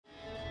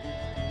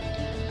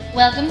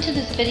Welcome to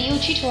this video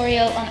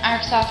tutorial on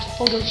ArcSoft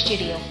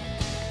PhotoStudio.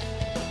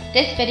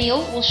 This video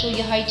will show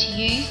you how to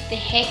use the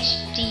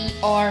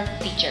HDR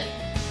feature.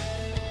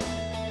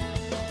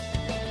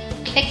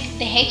 Click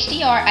the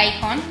HDR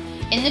icon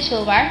in the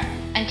toolbar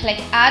and click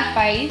Add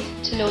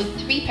Files to load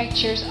 3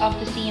 pictures of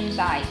the same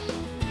size.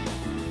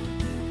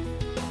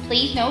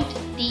 Please note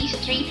these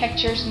 3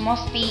 pictures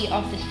must be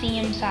of the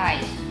same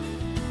size.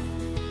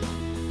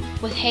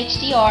 With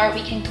HDR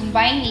we can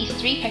combine these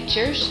 3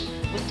 pictures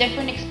with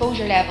different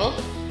exposure levels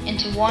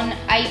into one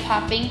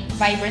eye-popping,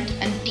 vibrant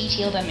and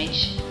detailed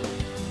image.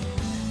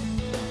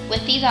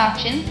 With these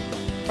options,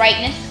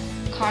 brightness,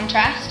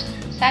 contrast,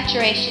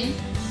 saturation,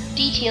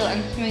 detail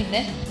and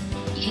smoothness,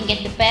 you can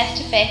get the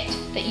best effect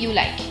that you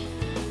like.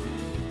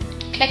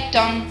 Click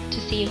Done to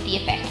save the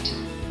effect.